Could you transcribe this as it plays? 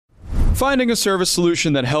Finding a service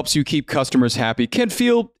solution that helps you keep customers happy can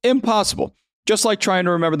feel impossible, just like trying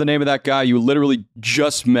to remember the name of that guy you literally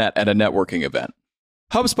just met at a networking event.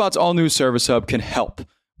 HubSpot's all-new Service Hub can help,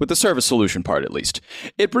 with the service solution part at least.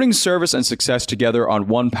 It brings service and success together on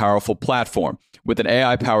one powerful platform, with an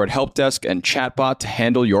AI-powered help desk and chatbot to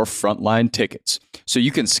handle your frontline tickets, so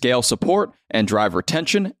you can scale support and drive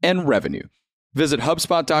retention and revenue. Visit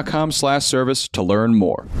HubSpot.com/service to learn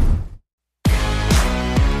more.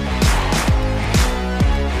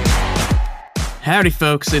 Howdy,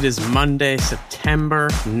 folks. It is Monday, September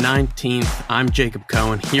 19th. I'm Jacob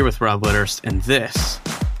Cohen, here with Rob Litterst, and this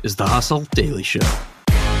is The Hustle Daily Show.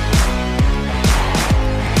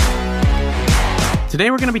 Today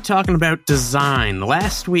we're going to be talking about design.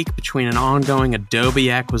 Last week, between an ongoing Adobe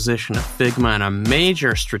acquisition of Figma and a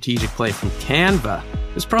major strategic play from Canva,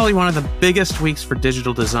 it was probably one of the biggest weeks for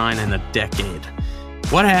digital design in a decade.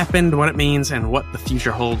 What happened, what it means, and what the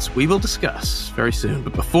future holds, we will discuss very soon.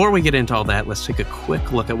 But before we get into all that, let's take a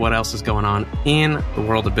quick look at what else is going on in the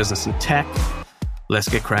world of business and tech. Let's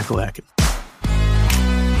get crack-a-lackin'.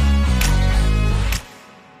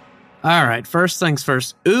 All right, first things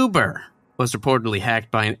first, Uber was reportedly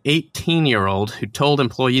hacked by an 18-year-old who told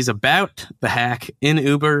employees about the hack in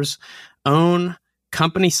Uber's own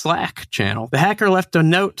company Slack channel. The hacker left a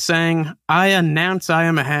note saying, "I announce I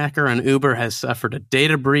am a hacker and Uber has suffered a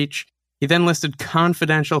data breach." He then listed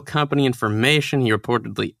confidential company information he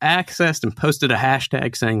reportedly accessed and posted a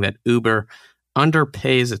hashtag saying that Uber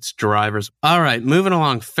underpays its drivers. All right, moving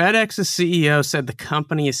along. FedEx's CEO said the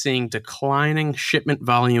company is seeing declining shipment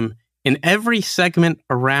volume in every segment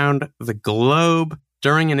around the globe.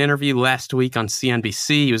 During an interview last week on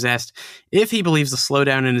CNBC, he was asked if he believes the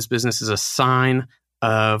slowdown in his business is a sign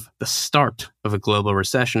of the start of a global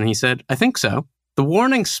recession. And he said, "I think so." The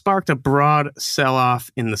warning sparked a broad sell-off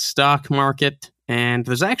in the stock market, and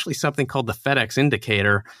there's actually something called the FedEx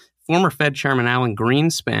indicator. Former Fed Chairman Alan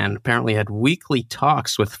Greenspan apparently had weekly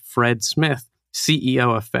talks with Fred Smith,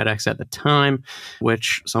 CEO of FedEx at the time,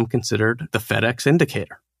 which some considered the FedEx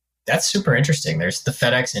indicator. That's super interesting. There's the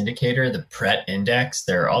FedEx indicator, the Pret index.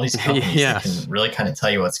 There are all these companies that can really kind of tell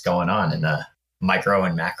you what's going on in the micro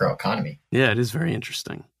and macro economy. Yeah, it is very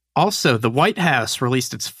interesting. Also, the White House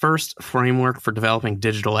released its first framework for developing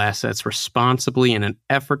digital assets responsibly in an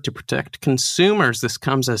effort to protect consumers. This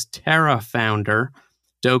comes as Terra founder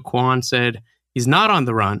Do Kwon said he's not on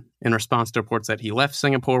the run in response to reports that he left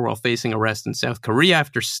Singapore while facing arrest in South Korea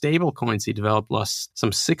after stablecoins he developed lost some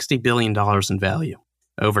 $60 billion in value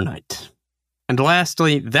overnight. And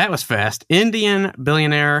lastly, that was fast, Indian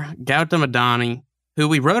billionaire Gautam Adani, who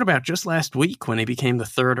we wrote about just last week when he became the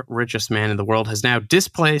third richest man in the world, has now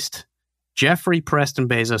displaced Jeffrey Preston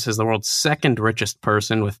Bezos as the world's second richest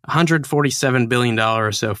person with $147 billion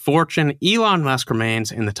or so fortune. Elon Musk remains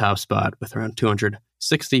in the top spot with around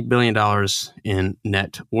 $260 billion in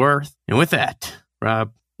net worth. And with that,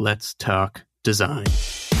 Rob, let's talk design.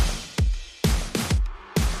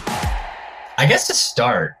 I guess to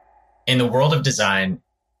start, in the world of design,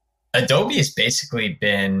 Adobe has basically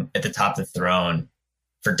been at the top of the throne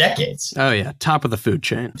for decades. Oh yeah, top of the food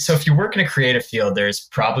chain. So if you work in a creative field, there's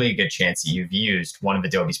probably a good chance that you've used one of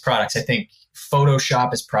Adobe's products. I think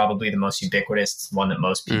Photoshop is probably the most ubiquitous. It's one that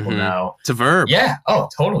most people know. It's a verb. Yeah. Oh,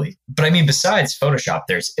 totally. But I mean, besides Photoshop,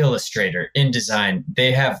 there's Illustrator, InDesign.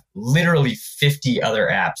 They have literally 50 other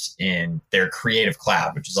apps in their Creative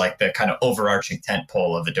Cloud, which is like the kind of overarching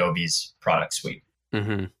tentpole of Adobe's product suite.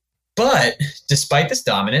 Mm-hmm. But despite this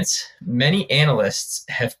dominance, many analysts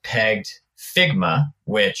have pegged Figma,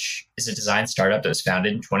 which is a design startup that was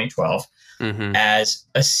founded in 2012, as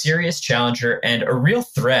a serious challenger and a real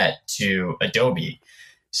threat to Adobe.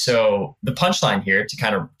 So the punchline here, to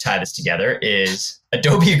kind of tie this together, is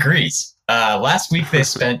Adobe agrees. Last week, they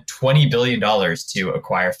spent $20 billion to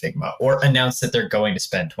acquire Figma, or announced that they're going to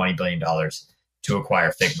spend $20 billion to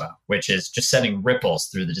acquire Figma, which is just sending ripples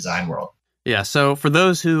through the design world. Yeah, so for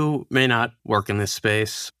those who may not work in this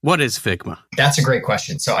space, what is Figma? That's a great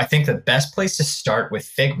question. So I think the best place to start with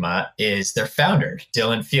Figma is their founder,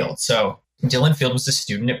 Dylan Field. So Dylan Field was a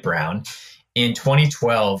student at Brown. In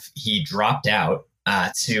 2012, he dropped out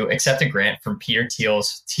to accept a grant from Peter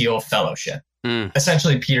Thiel's Thiel Fellowship.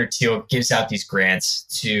 Essentially, Peter Thiel gives out these grants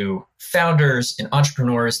to founders and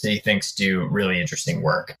entrepreneurs that he thinks do really interesting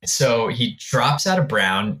work. So he drops out of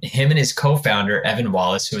Brown. Him and his co-founder, Evan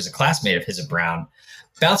Wallace, who was a classmate of his at Brown,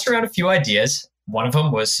 bounced around a few ideas. One of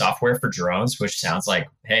them was software for drones, which sounds like,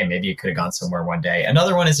 hey, maybe it could have gone somewhere one day.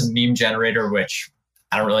 Another one is a meme generator, which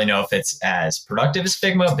I don't really know if it's as productive as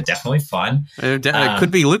Figma, but definitely fun. It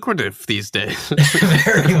could be lucrative these days.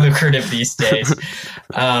 Very lucrative these days.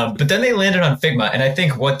 But then they landed on Figma. And I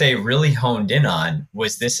think what they really honed in on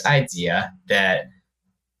was this idea that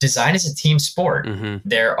design is a team sport. Mm-hmm.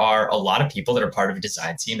 There are a lot of people that are part of a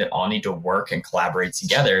design team that all need to work and collaborate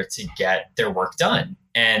together to get their work done.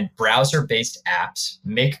 And browser-based apps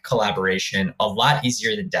make collaboration a lot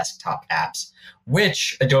easier than desktop apps,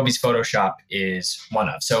 which Adobe's Photoshop is one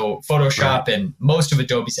of. So Photoshop and most of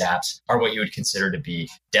Adobe's apps are what you would consider to be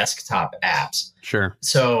desktop apps. Sure.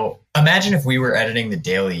 So imagine if we were editing the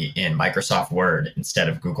daily in Microsoft Word instead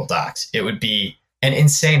of Google Docs. It would be an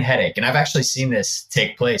insane headache. And I've actually seen this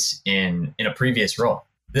take place in a previous role.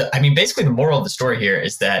 Basically the moral of the story here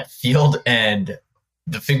is that Field and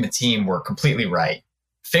the Figma team were completely right.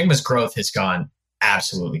 Figma's growth has gone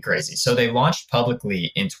absolutely crazy. So they launched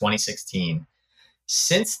publicly in 2016.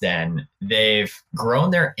 Since then, they've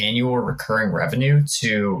grown their annual recurring revenue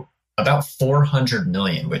to about 400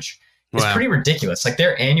 million, which is pretty ridiculous. Like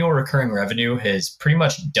their annual recurring revenue has pretty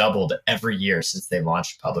much doubled every year since they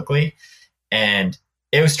launched publicly. And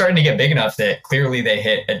it was starting to get big enough that clearly they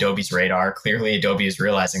hit Adobe's radar. Clearly Adobe is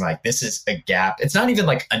realizing like this is a gap. It's not even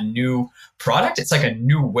like a new product. It's like a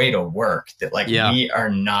new way to work that we are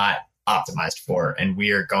not optimized for. And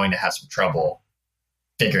we are going to have some trouble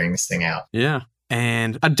figuring this thing out. Yeah.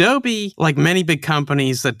 And Adobe, like many big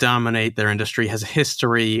companies that dominate their industry, has a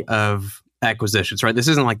history of acquisitions, right? This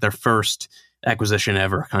isn't like their first acquisition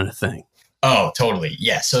ever kind of thing. Oh, totally.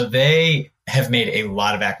 Yeah. So they have made a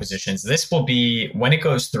lot of acquisitions. This will be, when it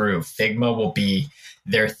goes through, Figma will be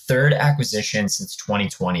their third acquisition since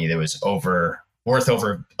 2020 that was worth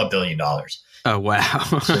over $1 billion. Oh, wow.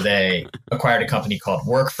 So they acquired a company called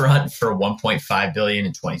Workfront for $1.5 billion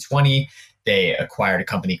in 2020. They acquired a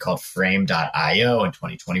company called Frame.io in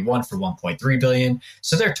 2021 for $1.3 billion.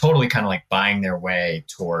 So they're totally kind of like buying their way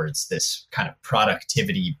towards this kind of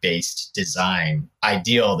productivity-based design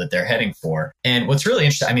ideal that they're heading for. And what's really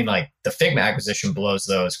interesting, the Figma acquisition blows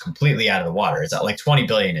those completely out of the water. Is that like $20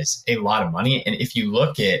 billion is a lot of money. And if you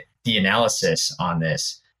look at the analysis on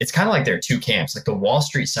this, it's kind of like there are two camps. Like the Wall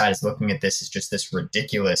Street side is looking at this as just this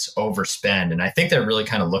ridiculous overspend. And I think they're really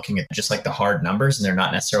kind of looking at just like the hard numbers, and they're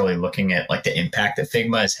not necessarily looking at like the impact that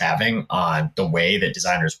Figma is having on the way that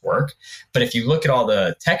designers work. But if you look at all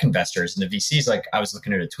the tech investors and the VCs, like I was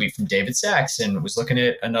looking at a tweet from David Sachs and was looking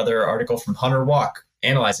at another article from Hunter Walk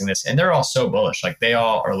analyzing this, and they're all so bullish. Like they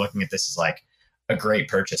all are looking at this as like a great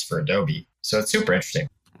purchase for Adobe. So it's super interesting.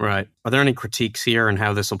 Right. Are there any critiques here and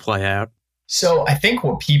how this will play out? So I think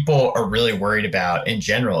what people are really worried about in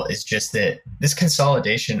general is just that this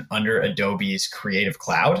consolidation under Adobe's Creative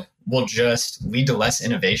Cloud will just lead to less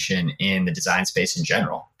innovation in the design space in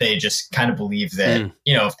general. They just kind of believe that,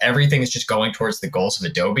 if everything is just going towards the goals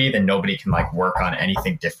of Adobe, then nobody can like work on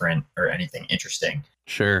anything different or anything interesting.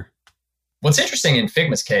 Sure. What's interesting in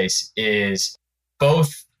Figma's case is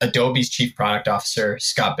both Adobe's chief product officer,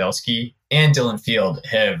 Scott Belsky, and Dylan Field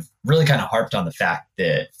have really kind of harped on the fact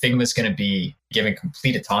that Figma is going to be given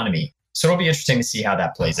complete autonomy. So it'll be interesting to see how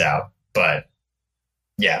that plays out. But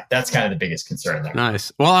yeah, that's kind of the biggest concern there.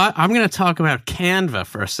 Nice. Well, I'm going to talk about Canva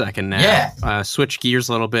for a second now. Yeah. Switch gears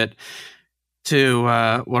a little bit to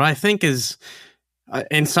what I think is,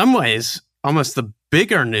 in some ways, almost the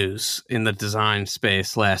bigger news in the design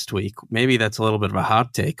space last week. Maybe that's a little bit of a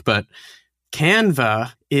hot take, but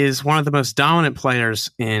Canva is one of the most dominant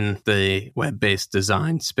players in the web-based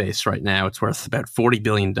design space right now. It's worth about $40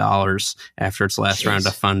 billion after its last round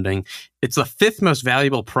of funding. It's the fifth most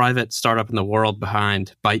valuable private startup in the world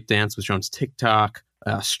behind ByteDance, which owns TikTok,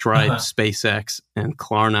 Stripe, SpaceX, and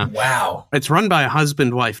Klarna. Wow. It's run by a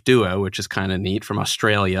husband-wife duo, which is kind of neat, from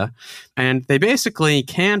Australia. And they basically,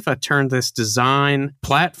 Canva turned this design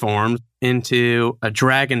platform into a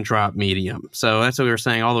drag and drop medium. So that's what we were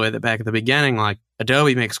saying all the way back at the beginning. Like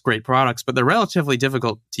Adobe makes great products, but they're relatively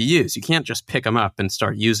difficult to use. You can't just pick them up and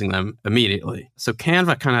start using them immediately. So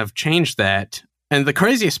Canva kind of changed that. And the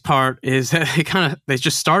craziest part is that they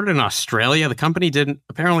just started in Australia. The company didn't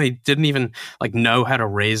even like know how to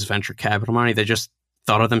raise venture capital money. They just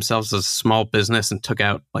thought of themselves as a small business and took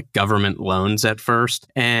out like government loans at first.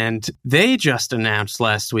 And they just announced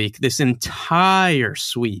last week this entire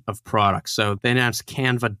suite of products. So they announced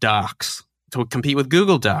Canva Docs to compete with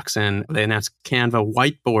Google Docs, and they announced Canva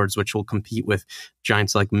Whiteboards, which will compete with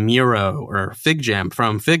giants like Miro or FigJam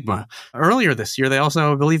from Figma. Earlier this year, they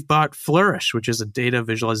also, I believe, bought Flourish, which is a data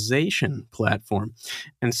visualization platform.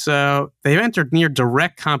 And so they've entered near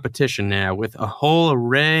direct competition now with a whole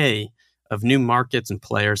array of new markets and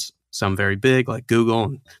players, some very big like Google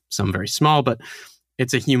and some very small. But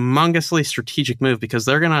it's a humongously strategic move because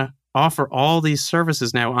they're going to offer all these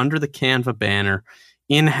services now under the Canva banner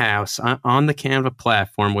in-house on the Canva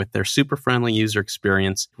platform with their super friendly user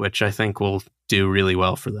experience, which I think will do really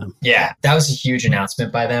well for them. Yeah, that was a huge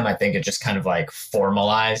announcement by them. I think it just kind of like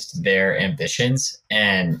formalized their ambitions.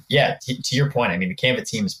 And yeah, to your point, I mean, the Canva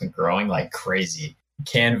team has been growing like crazy.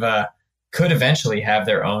 Canva could eventually have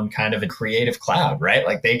their own kind of a creative cloud, right?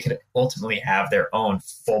 Like they could ultimately have their own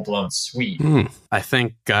full-blown suite. I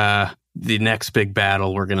think the next big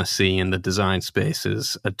battle we're going to see in the design space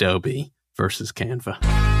is Adobe versus Canva.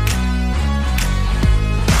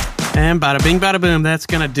 And bada bing, bada boom, that's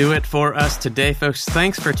going to do it for us today, folks.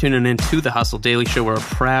 Thanks for tuning in to the Hustle Daily Show. We're a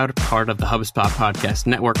proud part of the HubSpot Podcast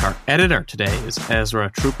Network. Our editor today is Ezra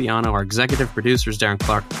Trupiano. Our executive producer is Darren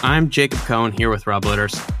Clark. I'm Jacob Cohen here with Rob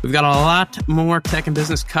Litters. We've got a lot more tech and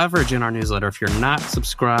business coverage in our newsletter. If you're not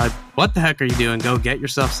subscribed, what the heck are you doing? Go get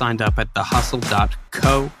yourself signed up at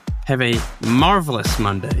thehustle.co. Have a marvelous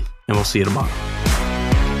Monday, and we'll see you tomorrow.